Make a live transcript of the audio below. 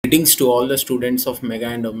Greetings to all the students of Mega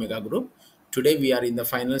and Omega Group. Today we are in the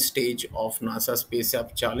final stage of NASA Space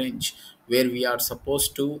App Challenge where we are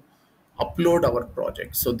supposed to upload our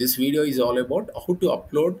project. So this video is all about how to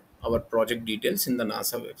upload our project details in the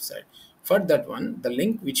NASA website. For that one, the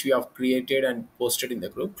link which we have created and posted in the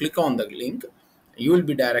group, click on the link. You will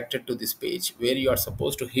be directed to this page where you are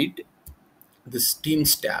supposed to hit this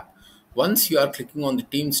Teams tab. Once you are clicking on the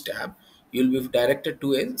Teams tab, you will be directed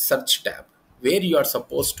to a search tab where you are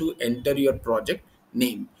supposed to enter your project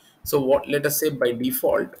name. So what, let us say by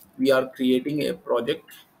default we are creating a project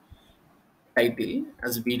title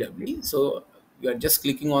as BW. So you are just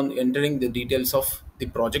clicking on entering the details of the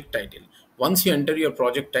project title. Once you enter your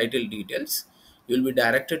project title details, you will be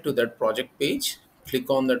directed to that project page.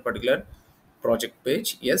 Click on that particular project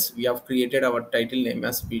page. Yes, we have created our title name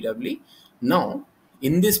as BW. Now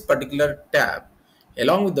in this particular tab,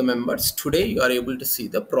 along with the members, today you are able to see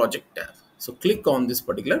the project tab. So click on this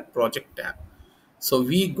particular project tab. So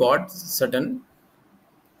we got certain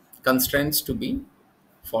constraints to be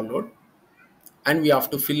followed and we have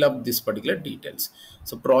to fill up this particular details.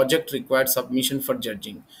 So project required submission for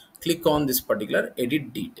judging. Click on this particular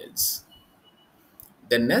edit details.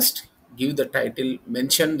 Then next, give the title,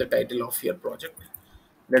 mention the title of your project.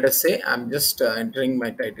 Let us say I'm just entering my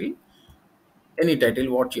title, any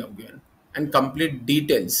title what you have given, and complete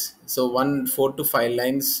details. So 4 to 5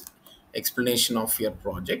 lines explanation of your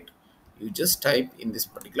project. You just type in this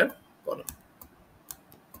particular column.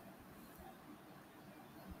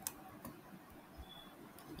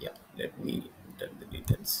 Yeah, let me enter the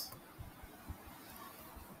details.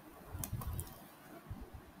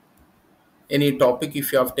 Any topic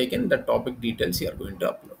if you have taken the topic details you are going to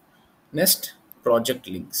upload. Next, project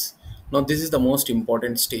links. Now this is the most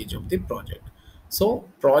important stage of the project. So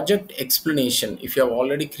project explanation, if you have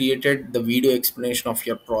already created the video explanation of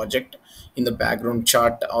your project in the background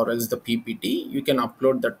chart or else the PPT, you can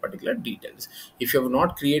upload that particular details. If you have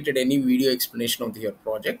not created any video explanation of your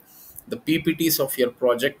project, the PPTs of your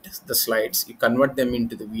project, the slides, you convert them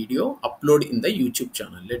into the video, upload in the YouTube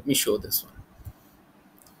channel. Let me show this one.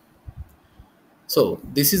 So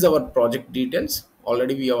this is our project details.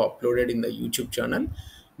 Already we have uploaded in the YouTube channel.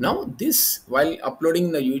 Now this, while uploading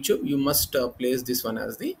in the YouTube, you must place this one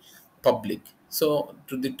as the public. So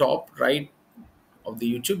to the top right of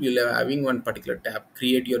the YouTube, you'll have having one particular tab,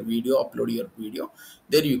 create your video, upload your video.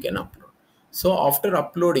 There you can upload. So after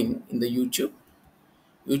uploading in the YouTube,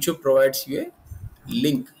 YouTube provides you a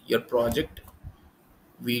link, your project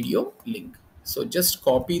video link. So just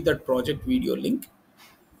copy that project video link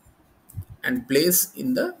and place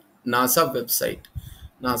in the NASA website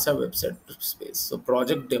space. So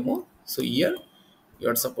project demo. So here you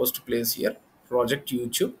are supposed to place here project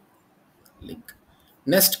YouTube link.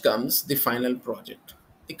 Next comes the final project,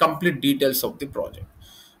 the complete details of the project.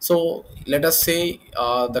 So let us say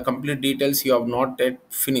the complete details you have not yet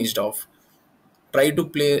finished off. Try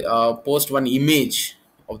to post one image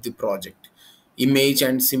of the project, image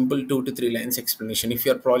and simple 2 to 3 lines explanation. If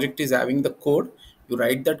your project is having the code, you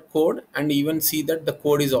write that code and even see that the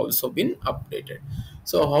code is also been updated.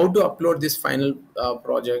 So how to upload this final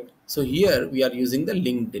project? So here we are using the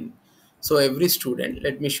LinkedIn. So every student,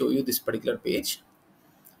 let me show you this particular page.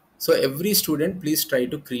 So every student, please try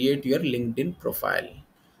to create your LinkedIn profile.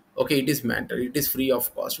 Okay, it is mandatory, it is free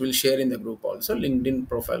of cost. We'll share in the group also LinkedIn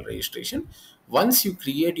profile registration. Once you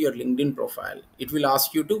create your LinkedIn profile, it will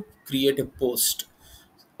ask you to create a post.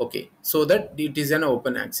 Okay, so that it is an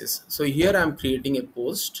open access. So here I'm creating a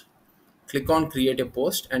post. Click on create a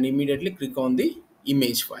post and immediately click on the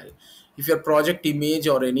image file. If your project image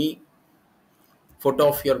or any photo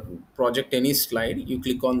of your project, any slide, you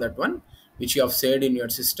click on that one which you have saved in your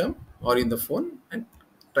system or in the phone and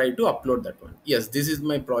try to upload that one. Yes, this is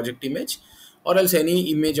my project image, or else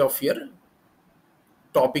any image of your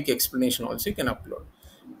topic explanation also you can upload.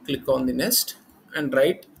 Click on the next and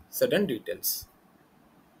write certain details.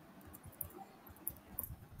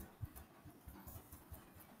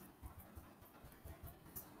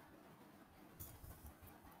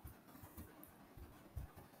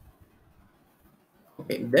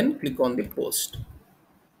 Okay, then click on the post.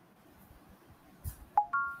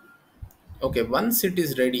 Okay, once it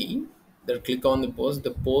is ready, then click on the post. The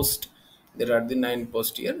post, there are the 9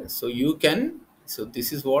 posts here, so you can, so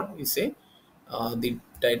this is what we say, the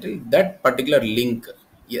title, that particular link.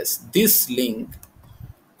 Yes, this link,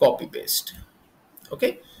 copy paste.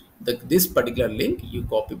 Okay, this particular link you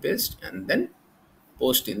copy paste and then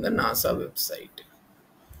post in the NASA website.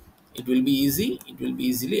 It will be easy, it will be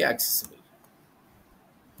easily accessible.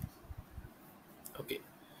 Okay,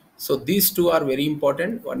 so these two are very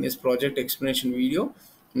important. One is project explanation video,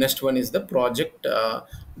 Next one is the project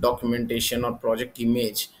documentation or project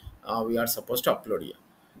image we are supposed to upload here.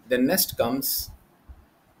 Then next comes,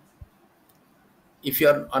 if you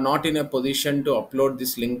are not in a position to upload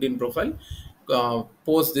this LinkedIn profile,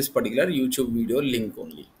 post this particular YouTube video link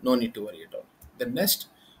only. No need to worry at all. The next,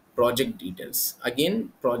 project details.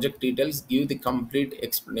 Again, project details give the complete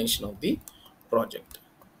explanation of the project.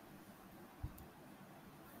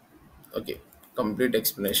 Okay, complete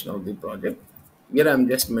explanation of the project. Here I'm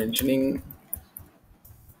just mentioning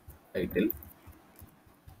title.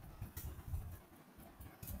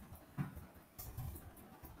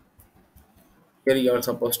 Here you are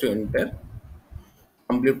supposed to enter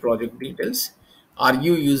complete project details. Are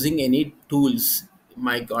you using any tools,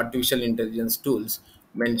 like artificial intelligence tools?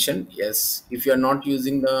 Mention yes. If you are not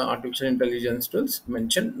using the artificial intelligence tools,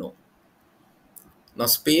 mention no. Now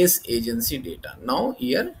space agency data. Now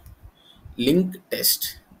here link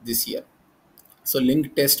test this year. So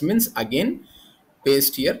link test means again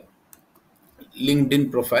paste here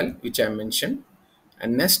LinkedIn profile which I mentioned,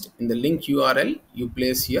 and next in the link URL you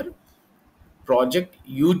place here project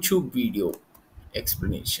YouTube video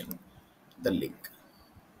explanation, the link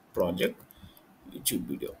project YouTube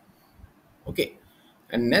video. Okay,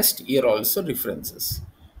 and next here also references.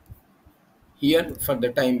 Here for the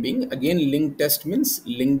time being, again link test means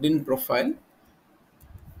LinkedIn profile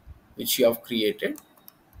which you have created.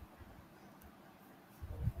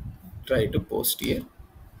 Try to post here,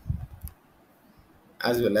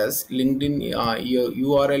 as well as LinkedIn your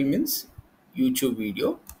URL means YouTube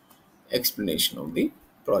video explanation of the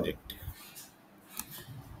project.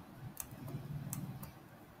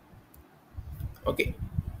 Okay,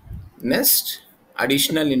 next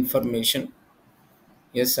additional information.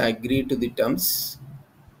 Yes, I agree to the terms.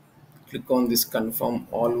 Click on this confirm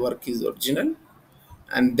all work is original,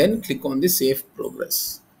 and then click on the save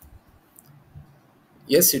progress.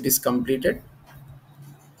 Yes, it is completed,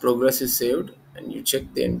 progress is saved, and you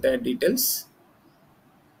check the entire details.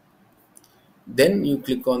 Then you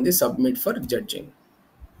click on the submit for judging.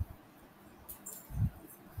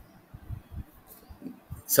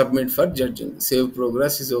 Submit for judging. Save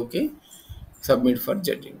progress is okay. Submit for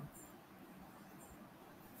judging.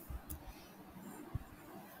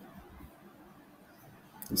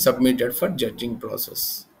 Submitted for judging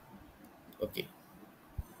process. Okay.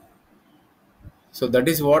 So that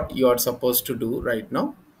is what you are supposed to do right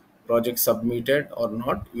now. Project submitted or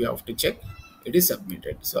not, you have to check. It is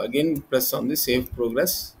submitted. So again press on the save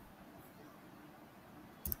progress.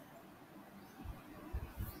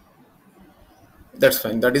 That's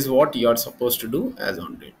fine. That is what you are supposed to do as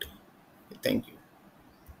on date. Thank you.